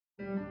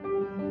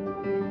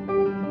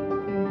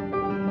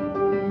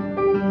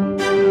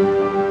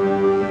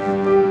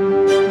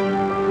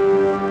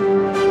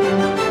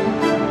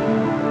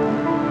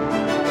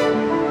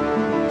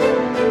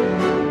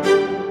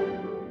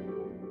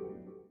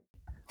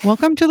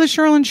Welcome to the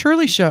Cheryl and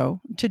Shirley Show.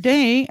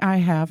 Today I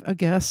have a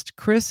guest,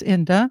 Chris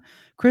Inda.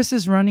 Chris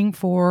is running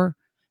for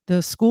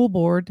the school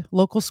board,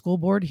 local school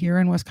board here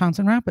in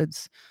Wisconsin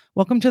Rapids.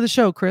 Welcome to the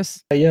show,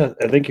 Chris.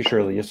 Thank you,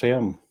 Shirley. Yes, I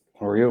am.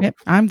 How are you? Yep,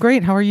 I'm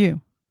great. How are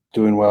you?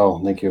 Doing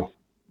well, thank you.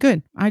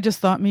 Good. I just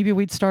thought maybe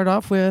we'd start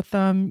off with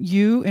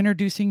you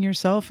introducing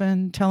yourself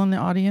and telling the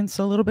audience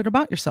a little bit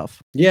about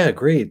yourself. Yeah,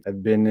 great.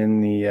 I've been in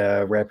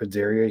the Rapids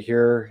area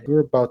here for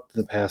about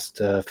the past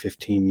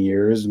 15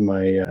 years.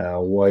 My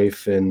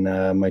wife and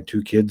my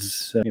two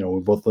kids, we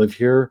both live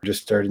here.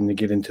 Just starting to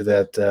get into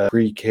that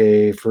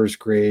pre-K, first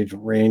grade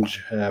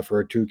range for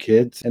our two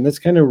kids. And that's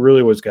kind of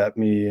really what's got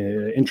me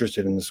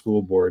interested in the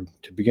school board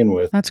to begin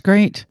with. That's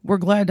great. We're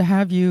glad to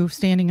have you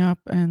standing up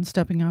and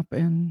stepping up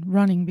and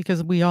running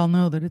because we all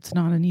know that it's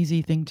not an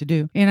easy thing to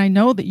do. And I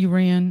know that you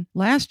ran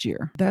last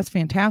year. That's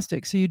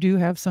fantastic. So you do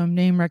have some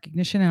name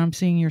recognition, and I'm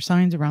seeing your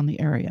signs around the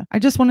area. I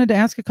just wanted to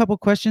ask a couple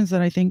questions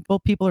that I think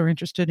both people are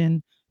interested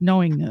in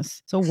knowing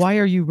this. So why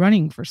are you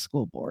running for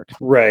school board?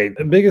 Right.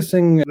 The biggest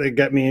thing that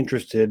got me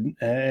interested,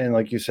 and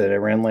like you said, I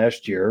ran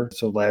last year.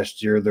 So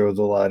last year there was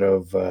a lot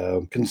of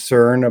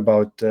concern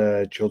about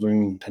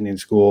children attending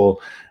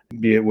school,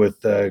 be it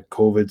with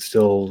COVID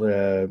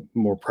still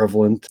more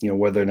prevalent,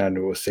 whether or not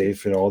it was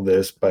safe and all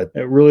this. But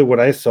really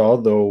what I saw,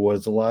 though,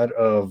 was a lot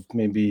of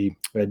maybe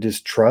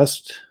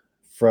distrust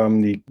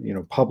from the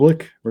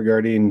public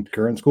regarding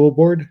current school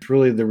board.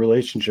 Really, the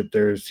relationship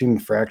there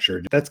seemed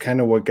fractured. That's kind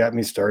of what got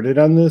me started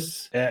on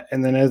this.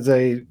 And then as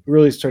I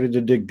really started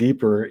to dig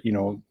deeper,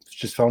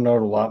 just found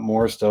out a lot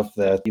more stuff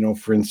that,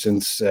 for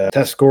instance,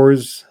 test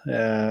scores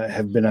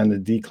have been on the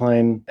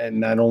decline, and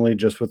not only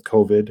just with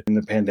COVID and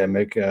the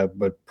pandemic,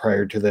 but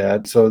prior to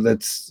that. So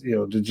that's,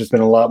 there's just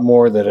been a lot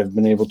more that I've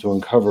been able to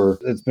uncover.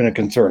 It's been a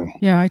concern.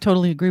 Yeah, I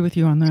totally agree with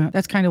you on that.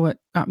 That's kind of what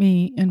got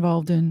me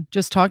involved in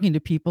just talking to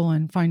people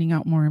and finding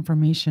out more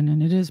information.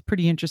 And it is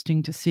pretty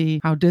interesting to see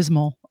how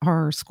dismal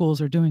our schools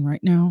are doing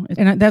right now.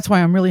 And that's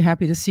why I'm really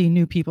happy to see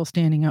new people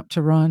standing up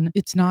to run.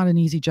 It's not an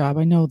easy job.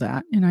 I know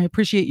that. And I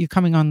appreciate you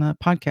coming on the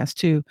podcast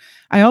too.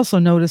 I also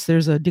noticed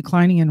there's a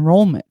declining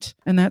enrollment.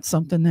 And that's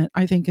something that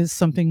I think is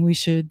something we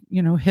should,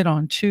 hit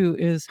on too,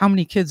 is how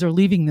many kids are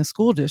leaving the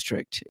school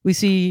district. We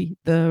see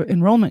the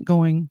enrollment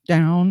going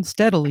down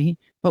steadily,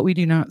 but we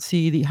do not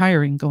see the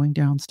hiring going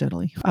down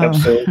steadily.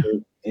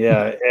 Absolutely.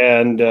 Yeah.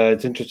 And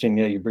it's interesting.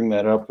 Yeah, you bring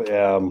that up.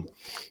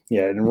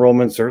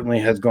 Enrollment certainly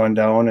has gone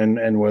down,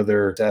 and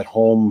whether it's at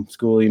home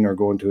schooling or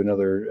going to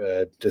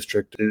another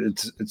district,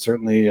 it's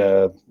certainly,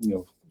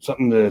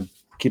 something to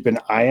keep an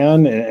eye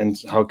on,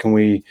 and how can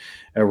we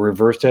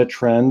reverse that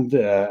trend.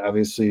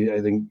 Obviously,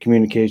 I think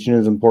communication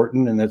is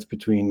important, and that's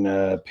between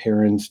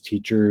parents,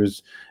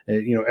 teachers,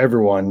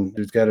 everyone.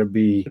 There's got to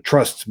be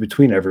trust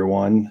between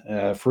everyone.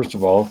 First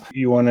of all,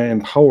 you want to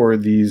empower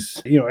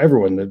these,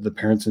 everyone, the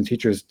parents and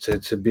teachers,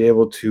 to be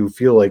able to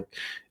feel like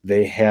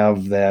they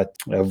have that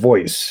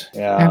voice.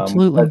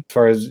 Absolutely. As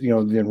far as the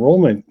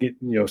enrollment,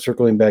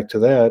 circling back to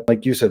that,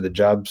 like you said, the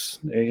jobs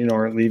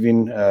aren't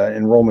leaving,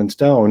 enrollments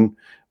down,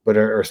 but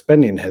our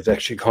spending has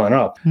actually gone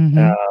up.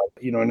 Mhm.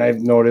 And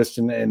I've noticed,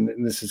 and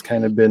this has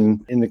kind of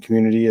been in the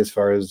community as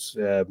far as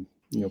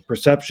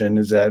perception,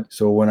 is that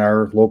so when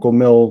our local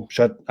mill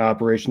shut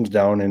operations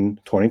down in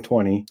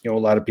 2020, a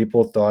lot of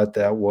people thought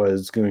that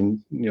was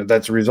going,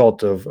 that's a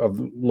result of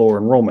lower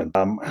enrollment.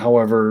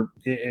 However,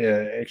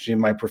 actually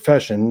in my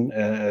profession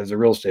as a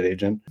real estate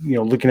agent,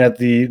 looking at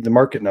the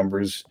market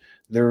numbers,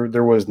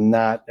 there was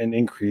not an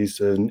increase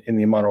in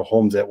the amount of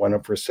homes that went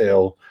up for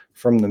sale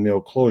from the mill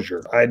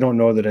closure. I don't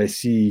know that I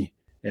see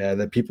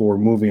that people were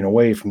moving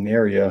away from the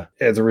area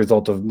as a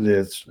result of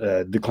this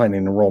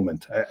declining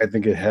enrollment. I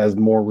think it has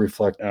more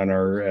reflect on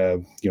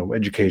our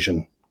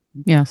education.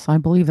 Yes, I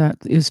believe that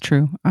is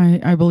true.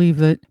 I believe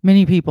that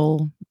many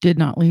people did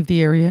not leave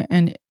the area,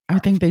 and I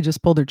think they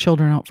just pulled their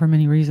children out for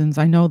many reasons.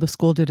 I know the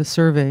school did a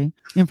survey,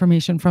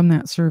 information from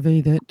that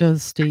survey that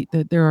does state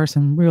that there are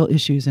some real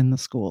issues in the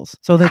schools.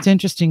 So that's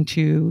interesting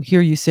to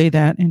hear you say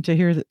that, and to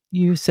hear that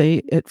you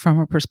say it from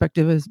a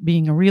perspective as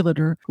being a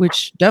realtor,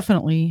 which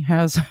definitely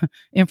has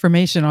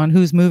information on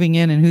who's moving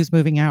in and who's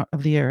moving out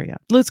of the area.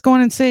 Let's go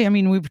on and say, I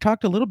mean, we've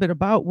talked a little bit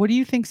about what do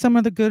you think some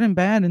of the good and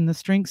bad and the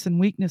strengths and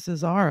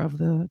weaknesses are of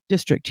the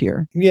district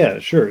here? Yeah,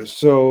 sure.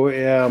 So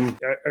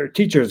our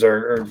teachers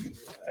are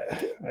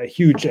a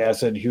huge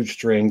asset, huge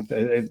strength.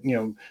 They're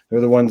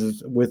the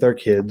ones with our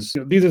kids.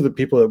 These are the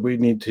people that we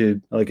need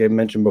to, like I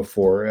mentioned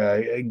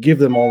before, give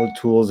them all the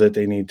tools that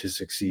they need to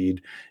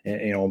succeed, and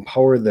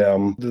empower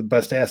them. The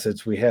best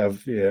assets we have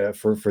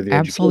for the education.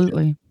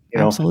 Absolutely.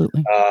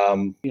 Absolutely.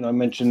 I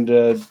mentioned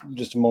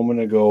just a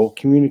moment ago,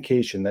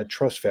 communication, that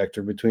trust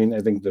factor between,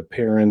 I think, the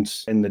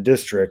parents and the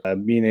district,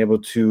 being able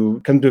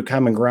to come to a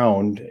common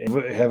ground,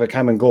 have a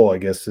common goal, I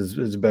guess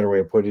is a better way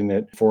of putting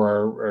it, for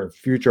our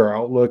future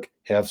outlook,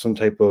 have some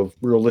type of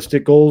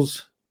realistic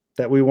goals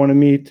that we want to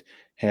meet,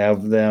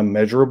 have them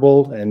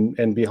measurable,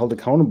 and be held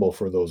accountable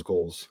for those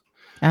goals.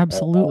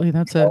 Absolutely.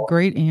 That's a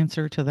great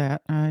answer to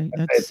that. I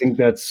think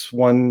that's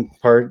one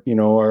part.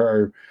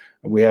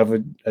 We have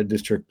a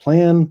district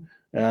plan.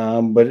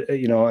 But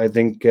I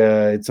think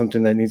it's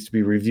something that needs to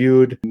be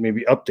reviewed,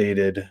 maybe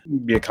updated,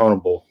 be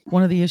accountable.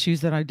 One of the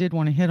issues that I did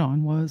want to hit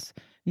on was,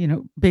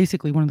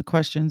 basically one of the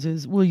questions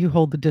is, will you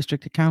hold the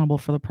district accountable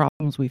for the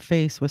problems we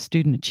face with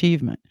student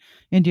achievement?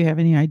 And do you have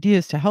any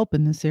ideas to help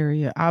in this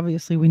area?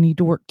 Obviously, we need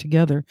to work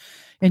together.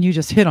 And you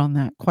just hit on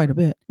that quite a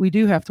bit. We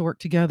do have to work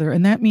together.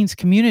 And that means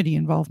community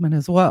involvement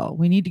as well.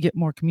 We need to get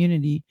more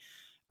community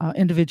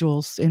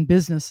individuals and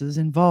businesses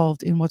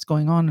involved in what's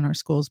going on in our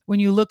schools. When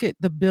you look at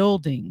the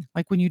building,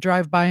 like when you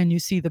drive by and you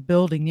see the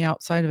building, the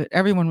outside of it,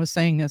 everyone was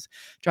saying this,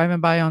 driving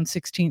by on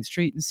 16th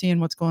Street and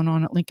seeing what's going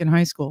on at Lincoln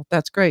High School.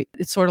 That's great.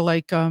 It's sort of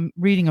like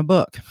reading a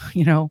book.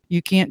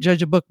 You can't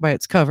judge a book by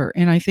its cover.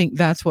 And I think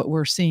that's what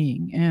we're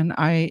seeing. And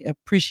I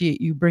appreciate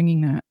you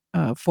bringing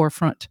that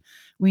forefront.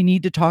 We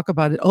need to talk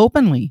about it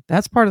openly.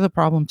 That's part of the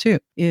problem too,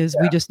 is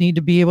we just need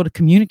to be able to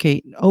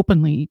communicate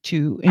openly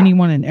to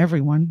anyone and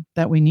everyone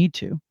that we need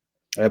to.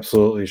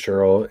 Absolutely,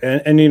 Cheryl.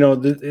 And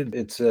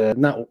it's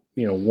not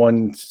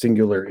one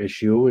singular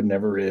issue. It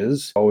never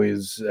is.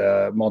 Always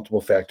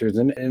multiple factors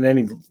in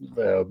any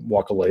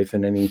walk of life,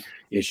 in any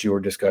issue or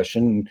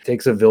discussion. It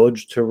takes a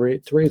village to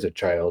raise a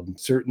child.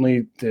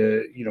 Certainly,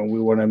 we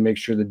want to make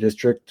sure the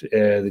district,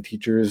 the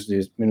teachers, the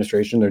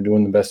administration, they're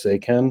doing the best they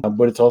can.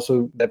 But it's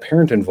also that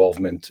parent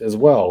involvement as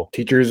well.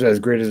 Teachers, as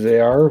great as they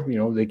are,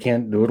 they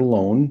can't do it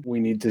alone. We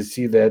need to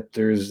see that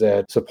there's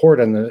that support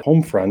on the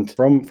home front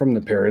from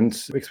the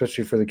parents,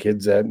 especially for the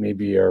kids that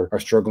maybe are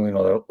struggling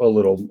a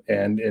little.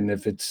 And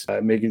if it's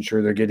making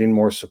sure they're getting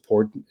more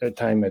support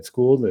time at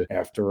school, the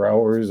after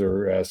hours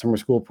or summer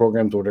school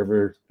programs,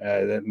 whatever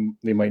that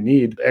they might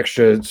need,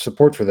 extra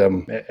support for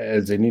them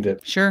as they need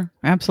it. Sure,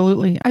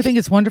 absolutely. I think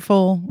it's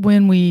wonderful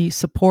when we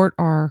support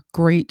our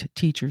great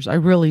teachers. I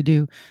really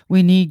do.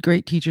 We need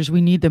great teachers.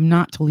 We need them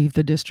not to leave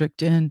the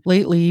district. And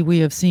lately, we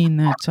have seen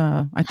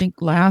that I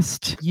think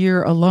last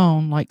year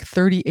alone, like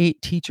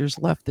 38 teachers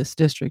left this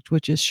district,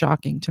 which is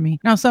shocking to me.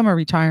 Now, some are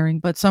retiring,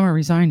 but some are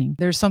resigning.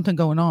 There's something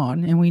going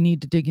on, and we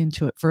need to dig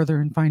into it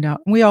further and find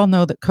out. We all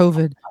know that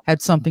COVID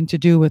had something to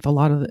do with a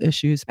lot of the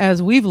issues.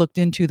 As we've looked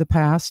into the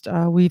past,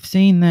 we've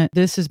seen that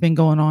this has been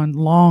going on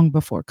long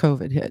before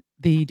COVID hit.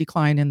 The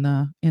decline in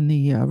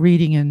the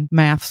reading and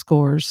math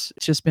scores,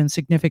 it's just been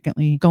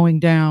significantly going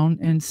down,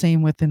 and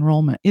same with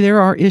enrollment. There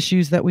are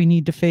issues that we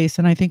need to face,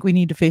 and I think we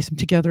need to face them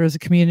together as a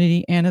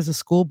community and as a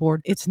school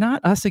board. It's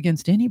not us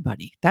against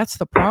anybody. That's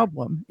the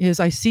problem. Is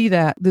I see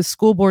that the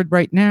school board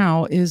right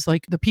now is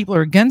like the people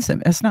are against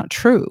them. That's not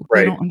true.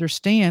 Right. They don't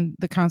understand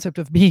the concept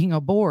of being a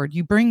board.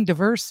 You bring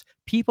diverse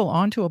people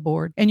onto a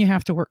board, and you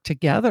have to work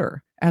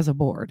together as a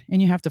board,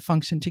 and you have to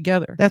function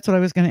together. That's what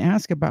I was going to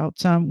ask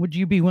about. Would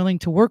you be willing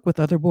to work with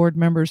other board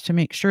members to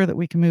make sure that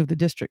we can move the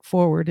district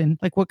forward? And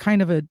like, what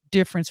kind of a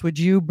difference would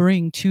you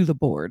bring to the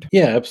board?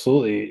 Yeah,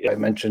 absolutely. I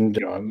mentioned,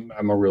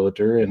 I'm a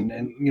realtor,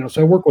 and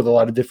so I work with a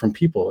lot of different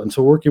people, and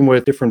so working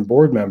with different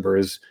board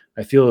members,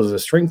 I feel is a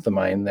strength of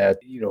mine that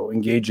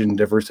engage in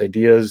diverse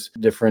ideas,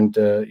 different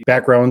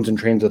backgrounds and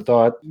trains of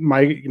thought.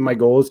 My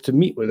goal is to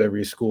meet with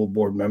every school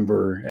board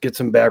member, get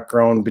some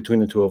background between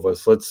the two of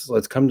us.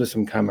 Let's come to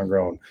some common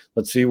ground.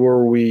 Let's see where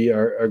we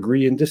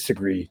agree and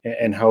disagree,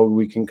 and how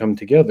we can come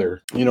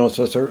together.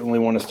 So I certainly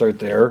want to start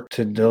there.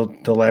 To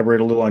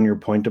elaborate a little on your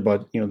point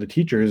about the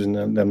teachers and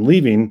them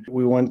leaving,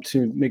 we want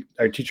to make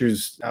our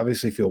teachers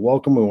obviously feel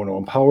welcome. We want to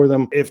empower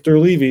them. If they're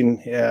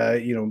leaving,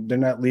 they're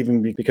not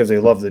leaving because they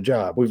love the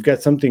job. We've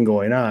got something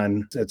going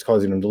on that's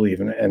causing them to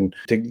leave, and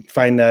to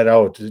find that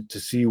out, to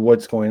see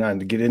what's going on,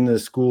 to get into the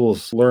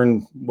schools,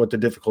 learn what the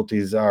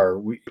difficulties are.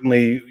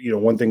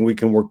 One thing we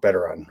can work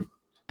better on.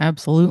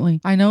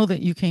 Absolutely. I know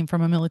that you came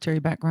from a military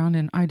background,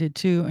 and I did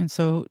too. And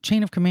so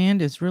chain of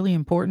command is really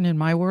important in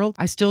my world.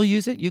 I still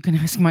use it. You can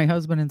ask my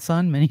husband and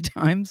son many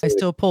times. I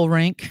still pull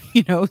rank,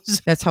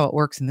 that's how it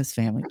works in this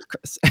family,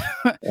 Chris.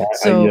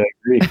 So, I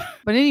agree.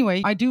 But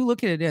anyway, I do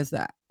look at it as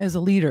that, as a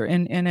leader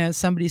and as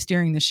somebody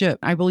steering the ship.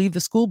 I believe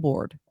the school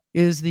board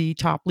is the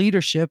top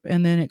leadership,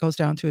 and then it goes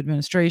down to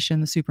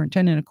administration, the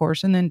superintendent, of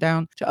course, and then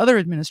down to other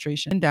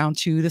administration, and down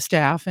to the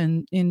staff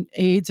and in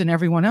aides and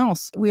everyone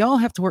else. We all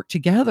have to work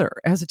together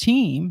as a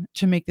team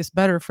to make this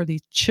better for these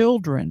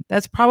children.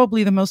 That's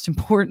probably the most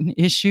important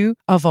issue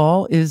of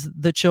all, is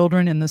the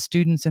children and the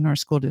students in our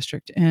school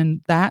district.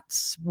 And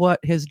that's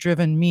what has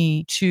driven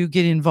me to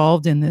get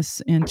involved in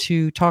this and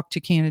to talk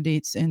to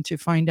candidates and to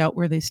find out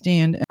where they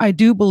stand. I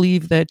do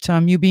believe that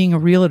you being a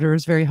realtor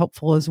is very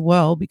helpful as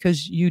well,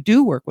 because you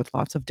do work with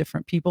lots of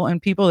different people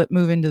and people that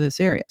move into this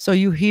area. So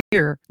you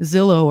hear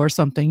Zillow or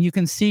something, you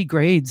can see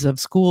grades of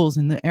schools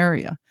in the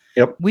area.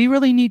 Yep. We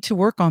really need to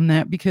work on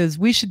that, because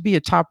we should be a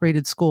top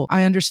rated school.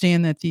 I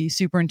understand that the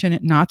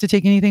superintendent, not to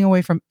take anything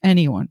away from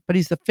anyone, but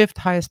he's the 5th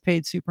highest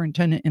paid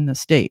superintendent in the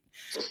state.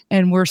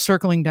 And we're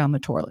circling down the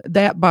toilet.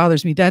 That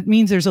bothers me. That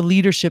means there's a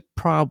leadership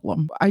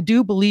problem. I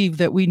do believe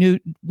that we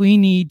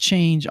need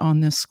change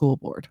on this school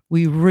board.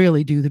 We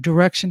really do. The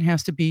direction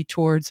has to be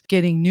towards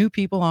getting new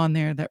people on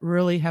there that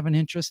really have an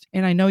interest.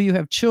 And I know you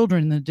have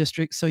children in the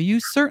district, so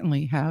you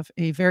certainly have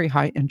a very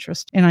high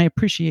interest. And I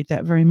appreciate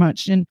that very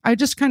much. And I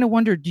just kind of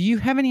wondered, Do you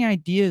have any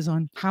ideas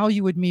on how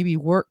you would maybe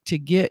work to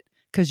get,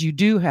 because you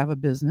do have a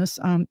business,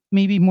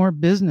 maybe more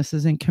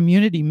businesses and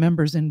community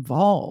members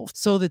involved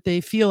so that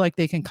they feel like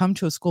they can come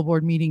to a school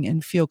board meeting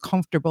and feel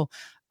comfortable?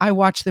 I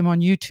watch them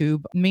on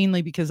YouTube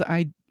mainly because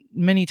I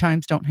many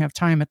times don't have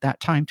time at that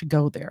time to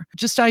go there.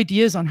 Just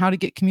ideas on how to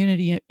get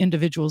community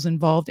individuals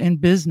involved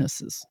and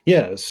businesses.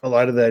 Yes, a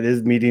lot of that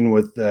is meeting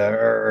with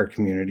our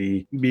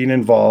community, being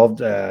involved.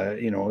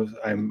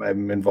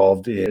 I'm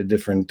involved in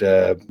different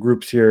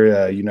groups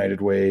here,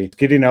 United Way,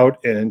 getting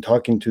out and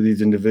talking to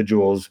these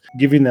individuals,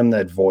 giving them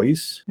that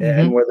voice,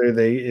 and whether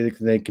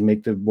they can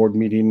make the board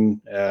meeting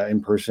in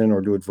person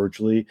or do it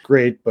virtually,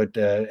 great. But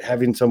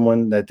having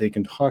someone that they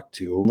can talk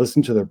to,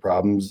 listen to their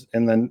problems,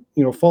 and then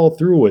follow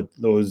through with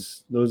those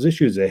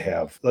issues they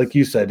have. Like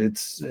you said,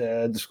 it's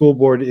the school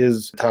board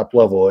is top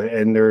level,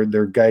 and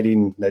they're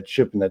guiding that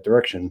ship in that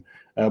direction.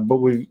 But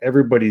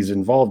everybody's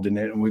involved in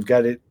it, and we've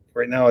got it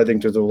right now. I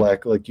think there's a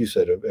lack, like you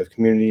said, of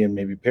community and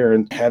maybe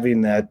parents having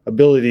that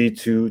ability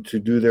to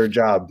do their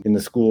job in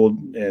the school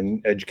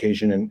and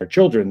education and their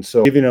children.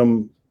 So giving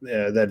them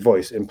that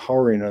voice,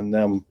 empowering on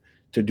them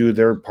to do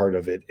their part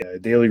of it,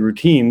 daily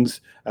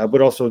routines,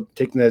 but also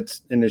taking that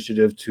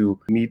initiative to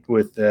meet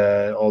with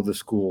all the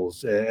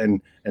schools and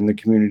the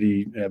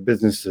community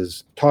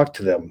businesses, talk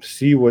to them,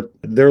 see what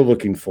they're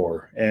looking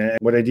for and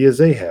what ideas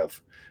they have.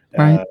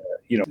 Right.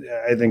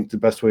 I think the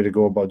best way to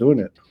go about doing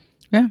it.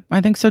 Yeah,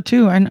 I think so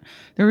too. And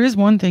there is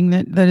one thing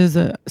that is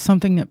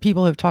something that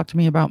people have talked to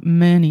me about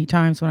many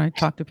times when I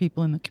talk to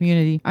people in the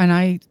community. And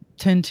I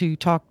tend to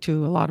talk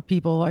to a lot of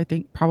people, I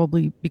think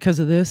probably because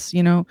of this.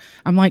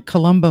 I'm like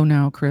Columbo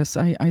now, Chris.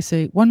 I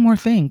say, one more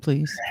thing,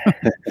 please.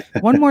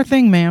 One more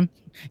thing, ma'am.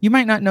 You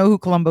might not know who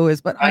Columbo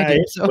is, but I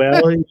do. So.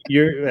 Well,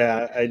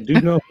 I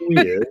do know who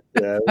he is.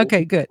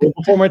 Okay, good.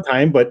 Before my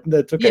time, but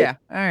that's okay. Yeah,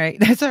 all right.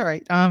 That's all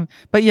right.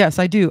 But yes,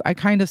 I do. I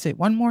kind of say,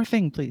 one more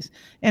thing, please.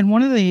 And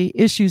one of the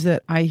issues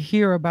that I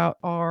hear about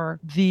are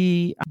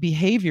the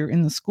behavior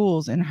in the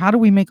schools and how do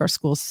we make our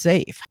schools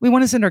safe? We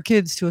want to send our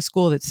kids to a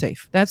school that's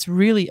safe. That's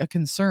really a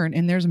concern.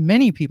 And there's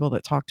many people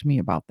that talk to me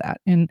about that.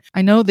 And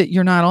I know that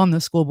you're not on the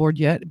school board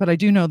yet, but I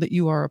do know that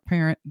you are a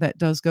parent that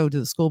does go to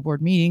the school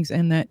board meetings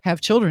and that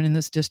have children in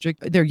this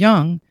district. They're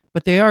young,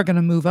 but they are going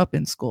to move up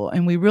in school.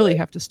 And we really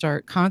have to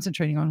start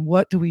concentrating on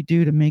what do we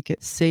do to make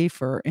it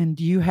safer. And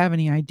do you have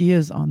any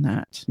ideas on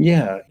that?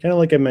 Yeah, kind of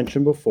like I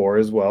mentioned before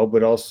as well,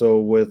 but also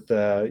with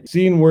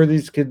seeing where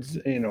these kids,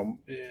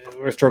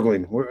 are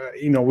struggling.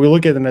 We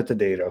look at them at the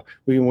data.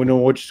 We know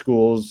which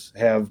schools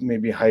have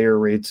maybe higher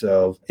rates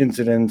of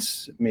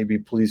incidents, maybe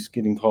police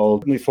getting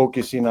called. We're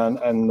focusing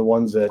on the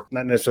ones that,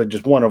 not necessarily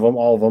just one of them,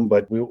 all of them,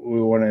 but we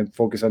want to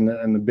focus on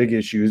the big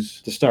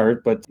issues to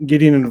start. But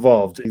getting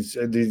involved,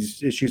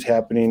 these issues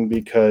happening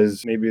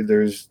because maybe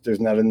there's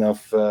not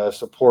enough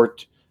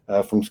support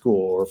from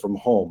school or from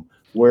home.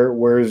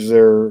 Where's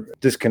their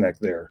disconnect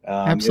there?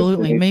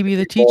 Absolutely. Maybe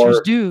the teachers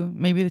do.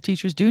 Maybe the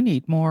teachers do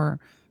need more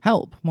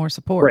help, more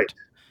support.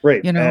 Right.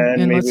 And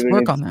maybe let's there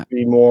work needs on to that.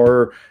 be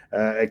more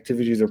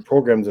activities or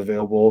programs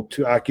available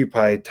to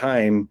occupy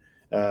time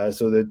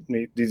so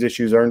that these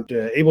issues aren't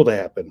able to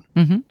happen.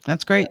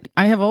 That's great.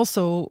 I have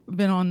also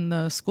been on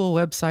the school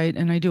website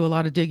and I do a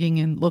lot of digging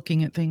and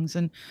looking at things.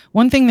 And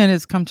one thing that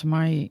has come to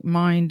my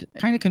mind,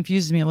 kind of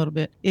confuses me a little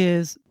bit,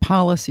 is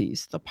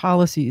policies. The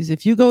policies.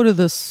 If you go to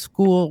the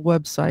school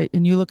website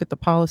and you look at the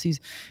policies,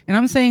 and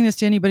I'm saying this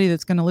to anybody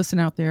that's going to listen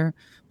out there,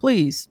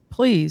 please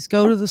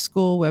go to the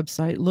school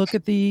website, look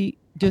at the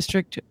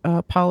district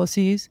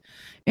policies.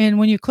 And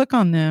when you click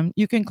on them,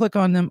 you can click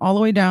on them all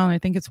the way down. I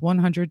think it's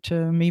 100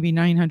 to maybe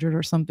 900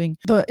 or something.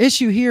 The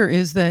issue here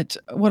is that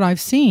what I've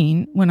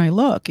seen when I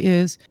look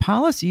is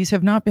policies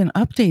have not been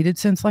updated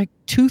since like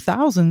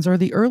 2000s or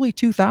the early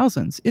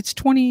 2000s. It's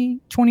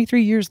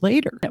 23 years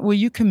later. Will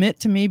you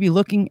commit to maybe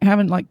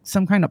having like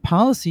some kind of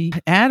policy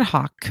ad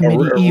hoc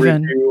committee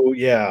even? Review,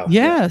 yeah.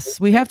 Yes,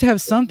 we have to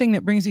have something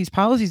that brings these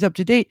policies up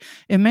to date.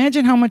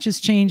 Imagine how much has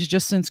changed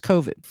just since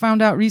COVID.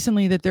 Found out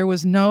recently that there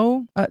was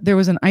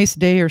an ice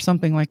day or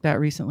something like that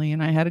recently.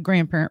 And I had a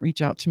grandparent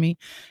reach out to me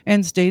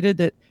and stated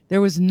that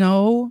there was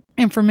no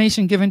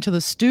information given to the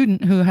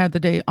student who had the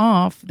day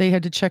off. They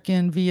had to check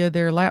in via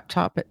their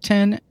laptop at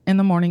 10 in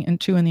the morning and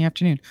 2 in the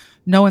afternoon.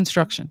 No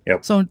instruction.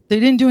 Yep. So they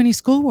didn't do any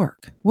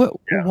schoolwork.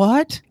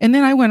 What? And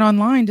then I went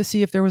online to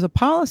see if there was a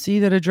policy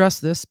that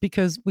addressed this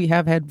because we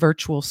have had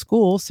virtual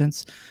school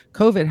since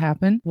COVID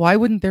happened. Why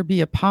wouldn't there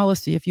be a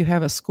policy if you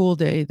have a school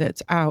day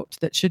that's out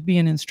that should be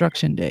an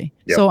instruction day?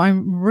 Yep. So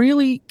I'm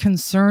really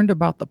concerned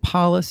about the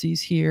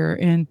policies here,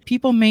 and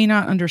people may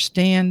not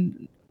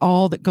understand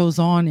all that goes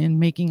on in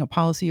making a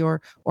policy or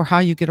how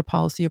you get a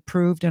policy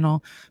approved and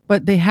all,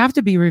 but they have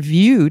to be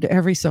reviewed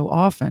every so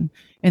often.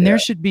 And there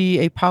should be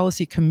a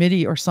policy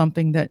committee or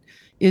something that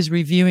is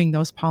reviewing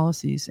those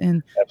policies.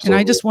 And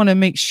I just want to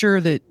make sure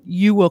that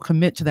you will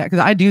commit to that, because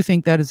I do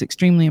think that is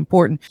extremely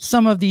important.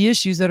 Some of the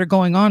issues that are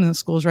going on in the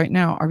schools right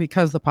now are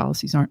because the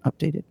policies aren't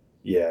updated.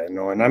 Yeah,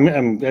 no, and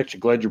I'm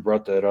actually glad you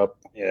brought that up,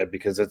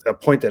 because it's a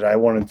point that I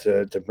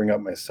wanted to bring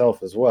up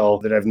myself as well,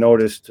 that I've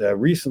noticed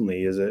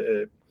recently is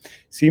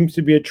seems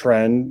to be a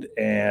trend,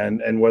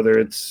 and whether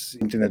it's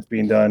something that's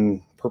being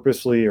done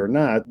purposely or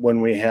not, when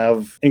we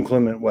have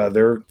inclement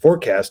weather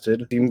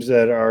forecasted, it seems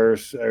that our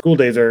school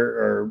days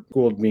are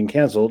school being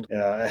canceled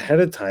ahead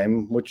of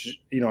time, which,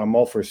 I'm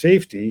all for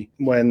safety.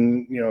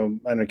 When,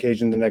 on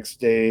occasion the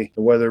next day,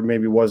 the weather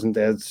maybe wasn't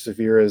as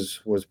severe as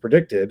was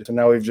predicted. So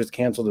now we've just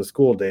canceled a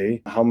school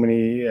day. How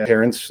many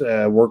parents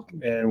work,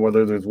 and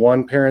whether there's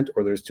one parent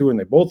or there's two and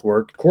they both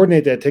work,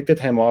 coordinate that, take the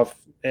time off,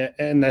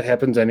 and that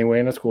happens anyway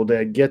in a school day.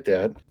 I get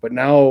that. But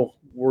now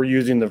we're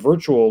using the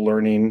virtual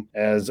learning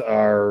as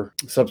our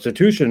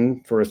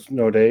substitution for a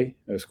snow day,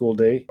 a school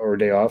day, or a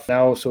day off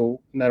now. So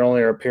not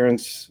only are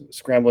parents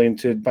scrambling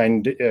to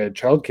find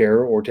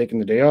childcare or taking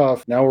the day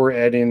off, now we're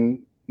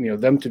adding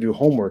them to do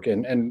homework,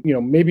 and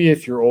maybe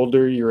if you're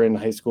older, you're in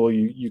high school,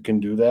 you can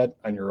do that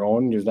on your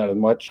own. There's not as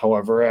much.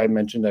 However, I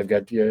mentioned I've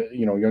got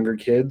younger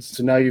kids,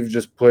 so now you've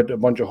just put a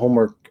bunch of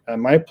homework on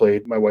my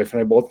plate. My wife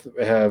and I both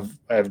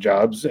have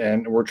jobs,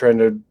 and we're trying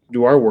to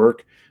do our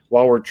work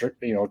while we're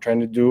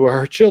trying to do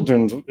our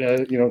children's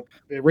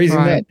raising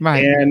them. Right,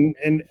 right.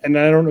 And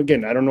I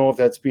don't know if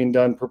that's being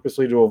done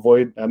purposely to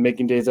avoid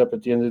making days up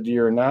at the end of the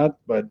year or not,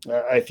 but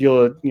I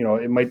feel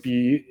it might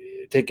be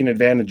taken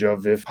advantage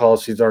of if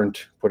policies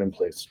aren't put in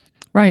place.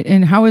 Right.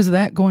 And how is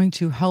that going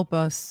to help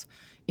us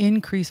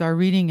increase our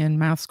reading and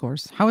math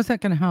scores? How is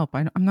that going to help?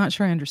 I'm not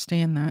sure I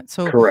understand that.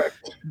 So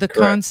Correct. the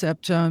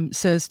concept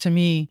says to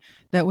me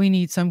that we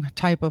need some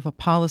type of a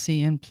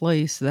policy in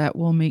place that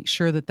will make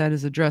sure that that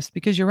is addressed,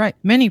 because you're right.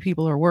 Many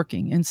people are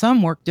working and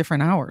some work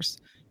different hours.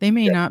 They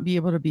may not be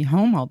able to be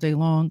home all day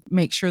long,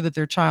 make sure that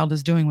their child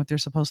is doing what they're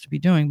supposed to be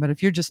doing. But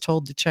if you're just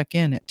told to check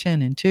in at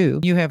 10 and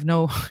 2, you have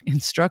no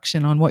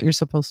instruction on what you're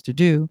supposed to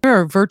do. There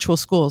are virtual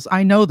schools.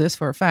 I know this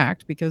for a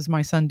fact because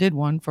my son did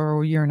one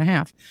for a year and a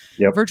half.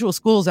 Yep. Virtual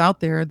schools out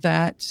there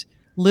that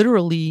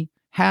literally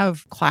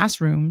have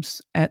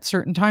classrooms at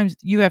certain times.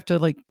 You have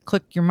to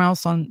click your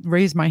mouse on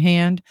raise my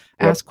hand,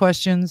 ask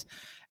questions.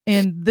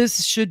 And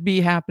this should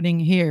be happening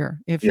here.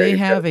 If they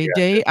have a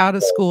day out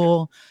of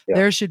school,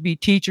 there should be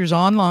teachers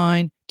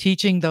online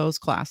teaching those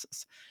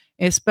classes,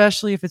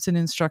 especially if it's an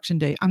instruction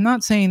day. I'm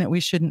not saying that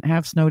we shouldn't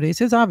have snow days,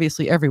 because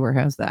obviously everywhere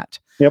has that.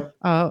 Yep.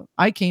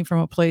 I came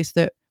from a place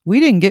that we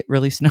didn't get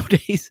really snow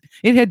days.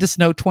 It had to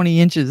snow 20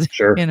 inches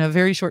in a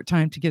very short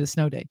time to get a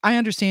snow day. I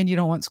understand you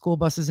don't want school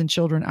buses and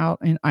children out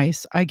in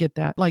ice. I get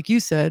that. Like you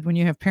said, when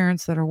you have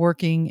parents that are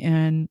working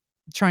and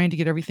trying to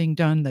get everything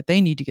done that they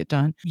need to get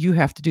done, you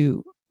have to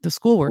do the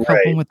schoolwork,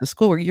 help them with the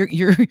schoolwork.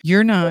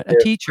 You're not a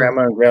teacher.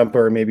 Grandma and grandpa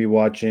are maybe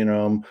watching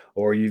them,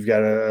 or you've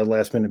got a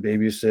last minute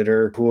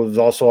babysitter who is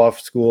also off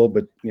school,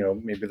 but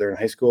maybe they're in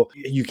high school.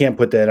 You can't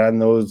put that on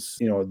those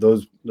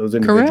those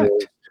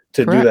individuals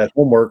to do that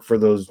homework for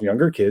those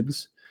younger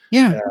kids.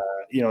 Yeah.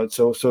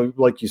 So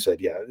like you said,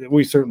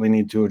 we certainly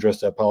need to address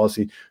that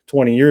policy.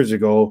 20 years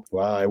ago,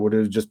 I would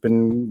have just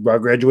been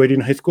graduating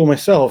high school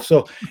myself.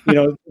 So,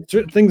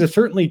 things have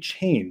certainly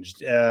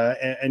changed.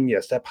 And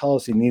yes, that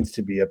policy needs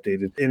to be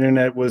updated.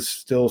 Internet was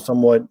still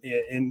somewhat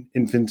in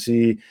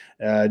infancy,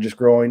 just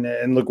growing,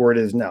 and look where it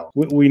is now.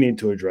 We need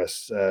to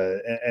address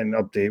and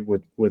update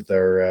with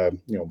our,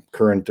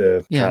 current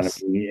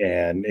economy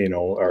and,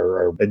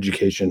 our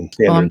education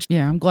standards.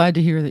 I'm glad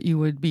to hear that you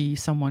would be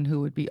someone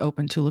who would be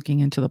open to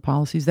looking into the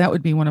policies. That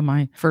would be one of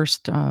my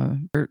first,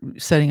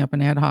 setting up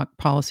an ad hoc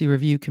policy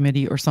review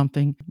committee or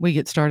something. We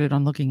get started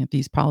on looking at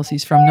these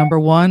policies from number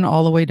 1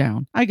 all the way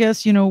down. I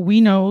guess,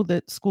 we know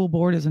that school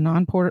board is a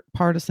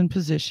nonpartisan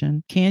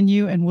position. Can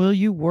you and will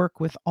you work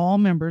with all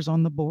members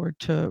on the board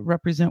to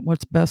represent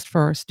what's best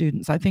for our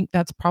students? I think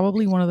that's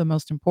probably one of the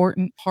most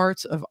important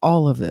parts of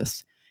all of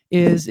this.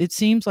 Is it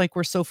seems like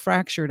we're so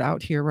fractured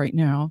out here right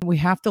now. We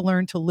have to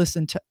learn to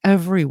listen to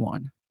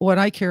everyone. What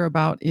I care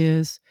about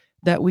is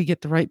that we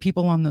get the right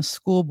people on the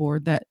school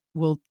board that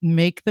will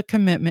make the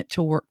commitment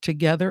to work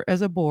together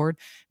as a board,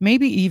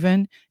 maybe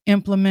even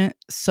implement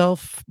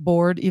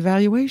self-board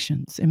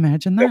evaluations.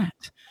 Imagine that.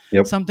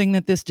 Something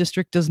that this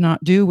district does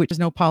not do, which is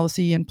no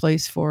policy in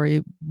place for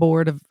a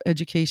board of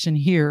education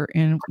here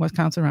in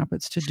Wisconsin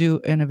Rapids to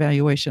do an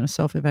evaluation, a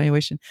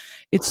self-evaluation.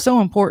 It's so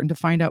important to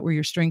find out where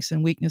your strengths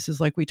and weaknesses,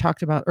 like we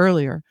talked about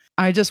earlier.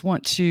 I just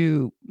want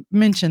to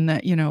mention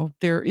that,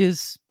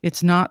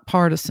 it's not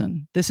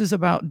partisan. This is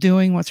about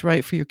doing what's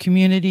right for your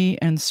community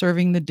and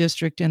serving the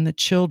district and the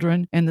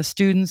children and the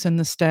students and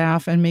the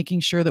staff and making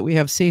sure that we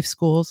have safe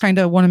schools. Kind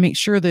of want to make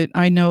sure that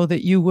I know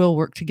that you will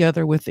work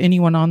together with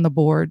anyone on the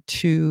board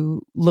to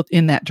look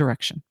in that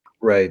direction.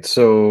 Right.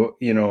 So,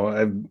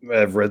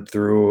 I've read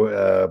through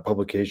a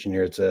publication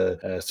here. It's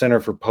a Center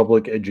for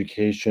Public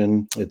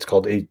Education. It's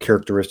called 8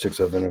 Characteristics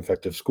of an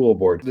Effective School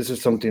Board. This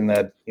is something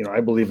that, I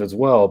believe as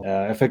well.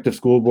 Effective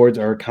school boards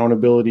are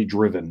accountability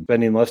driven,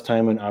 spending less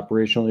time on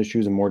operational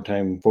issues and more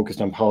time focused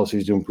on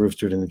policies to improve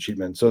student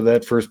achievement. So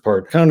that first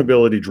part,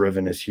 accountability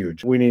driven, is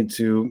huge. We need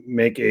to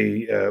make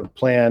a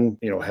plan,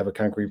 have a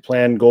concrete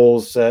plan,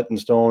 goals set in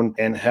stone,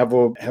 and have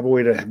a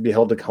way to be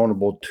held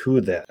accountable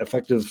to that.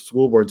 Effective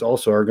school boards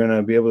also are going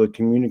going to be able to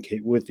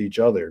communicate with each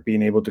other,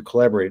 being able to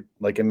collaborate.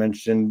 Like I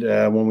mentioned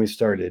when we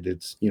started,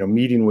 it's,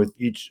 meeting with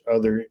each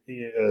other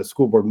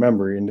school board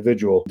member,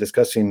 individual,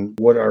 discussing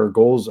what our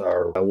goals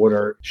are, what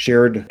our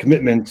shared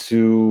commitment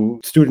to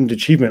student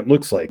achievement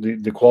looks like,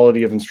 the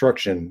quality of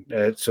instruction.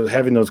 So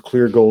having those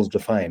clear goals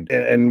defined,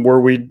 and where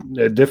we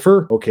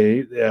differ,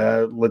 okay,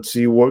 let's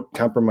see what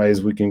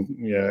compromise we can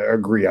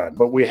agree on.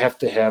 But we have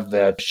to have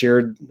that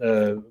shared,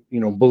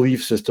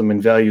 belief system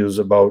and values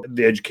about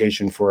the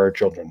education for our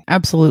children.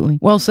 Absolutely.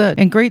 Well said.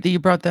 And great that you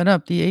brought that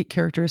up, the 8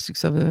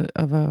 characteristics of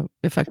a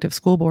effective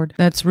school board.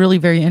 That's really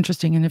very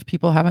interesting. And if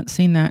people haven't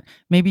seen that,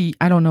 maybe,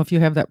 I don't know if you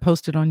have that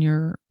posted on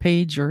your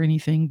page or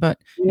anything, but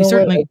You you know what? I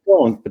certainly,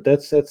 don't, but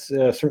that's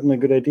certainly a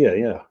good idea.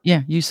 Yeah.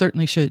 yeah, you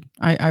certainly should.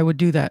 I would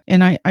do that.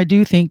 And I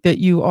do think that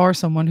you are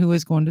someone who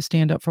is going to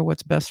stand up for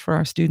what's best for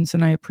our students.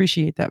 And I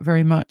appreciate that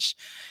very much.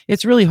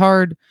 It's really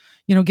hard,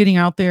 getting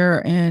out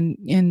there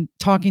and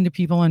talking to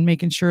people and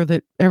making sure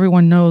that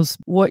everyone knows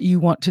what you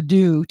want to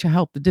do to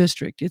help the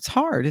district. It's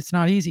hard. It's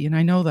not easy. And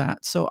I know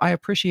that. So I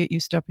appreciate you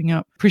stepping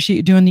up, appreciate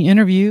you doing the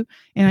interview.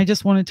 And I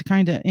just wanted to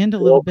kind of end a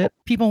little bit.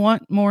 People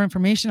want more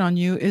information on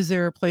you. Is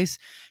there a place,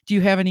 do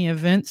you have any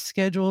events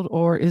scheduled,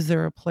 or is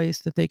there a place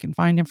that they can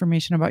find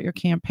information about your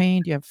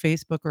campaign? Do you have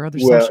Facebook or other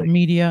Well, social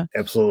media?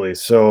 absolutely.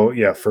 So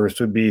yeah, first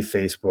would be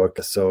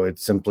Facebook. So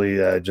it's simply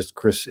just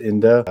Chris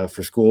Inda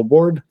for school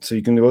board. So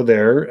you can go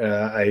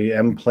there. I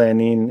am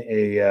planning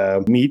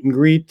a meet and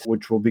greet,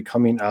 which will be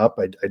coming up.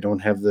 I don't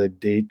have the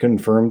date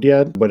confirmed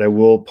yet, but I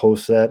will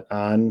post that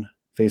on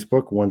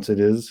Facebook once it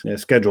is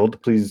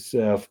scheduled. Please,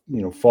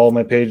 follow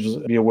my page.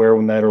 Be aware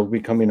when that will be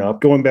coming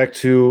up. Going back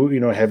to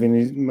having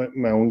these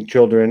my own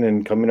children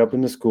and coming up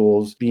in the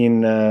schools,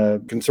 being a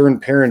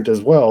concerned parent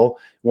as well,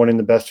 wanting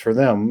the best for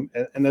them,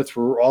 and that's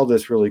where all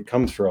this really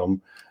comes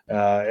from.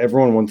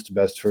 Everyone wants the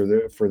best for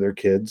their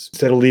kids.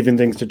 Instead of leaving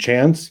things to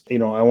chance,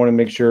 I want to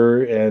make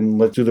sure and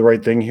let's do the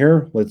right thing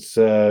here. Let's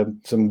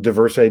some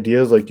diverse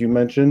ideas like you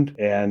mentioned,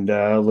 and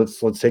let's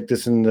take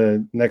this in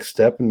the next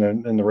step in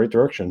the right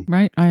direction.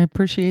 Right. I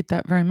appreciate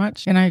that very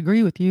much. And I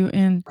agree with you.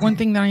 And one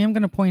thing that I am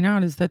going to point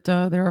out is that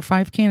there are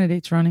 5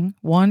 candidates running.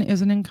 1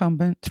 is an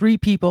incumbent. 3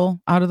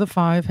 people out of the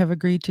 5 have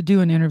agreed to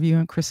do an interview,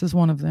 and Chris is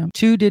one of them.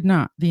 2 did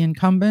not. The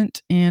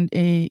incumbent and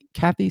a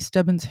Kathy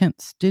Stebbins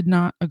Hintz did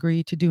not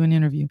agree to do an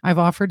interview. I've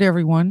offered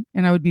everyone,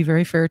 and I would be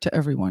very fair to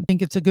everyone. I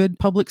think it's a good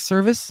public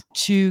service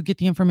to get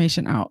the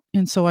information out.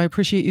 And so I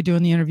appreciate you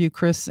doing the interview,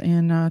 Chris.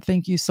 And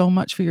thank you so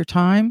much for your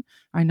time.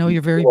 I know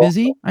you're very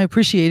busy. I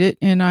appreciate it.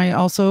 And I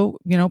also,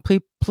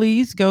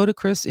 please go to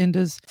Chris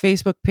Inda's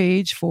Facebook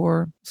page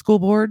for school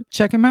board.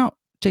 Check him out.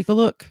 Take a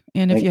look.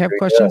 And if you have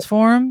questions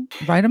for him,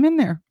 write them in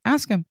there.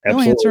 Ask him. He'll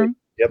answer them.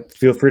 Yep.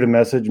 Feel free to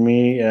message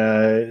me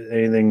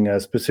anything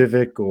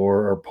specific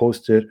or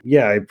post it.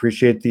 Yeah, I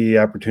appreciate the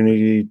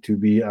opportunity to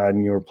be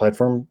on your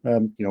platform.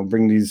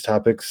 Bring these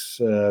topics,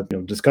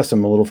 discuss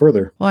them a little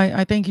further. Well,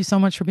 I thank you so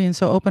much for being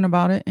so open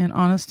about it and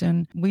honest.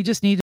 And we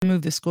just need to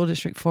move the school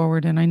district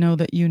forward. And I know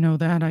that you know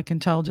that. I can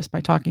tell just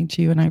by talking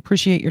to you. And I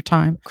appreciate your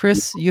time.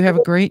 Chris, you have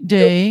a great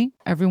day,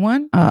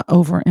 everyone.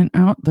 Over and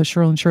out, the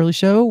Shirley and Shirley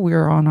Show.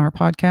 We're on our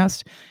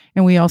podcast.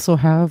 And we also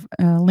have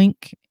a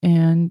link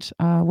and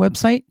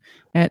website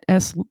at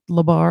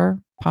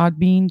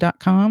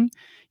slabarpodbean.com.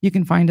 You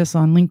can find us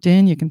on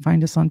LinkedIn. You can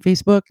find us on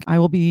Facebook. I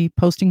will be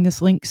posting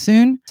this link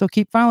soon. So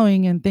keep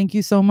following, and thank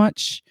you so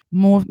much.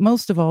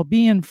 Most of all,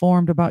 be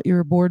informed about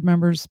your board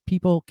members,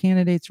 people,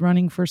 candidates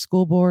running for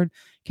school board,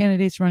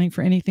 candidates running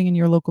for anything in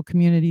your local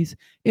communities.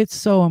 It's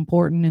so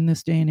important in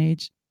this day and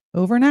age.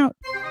 Over and out.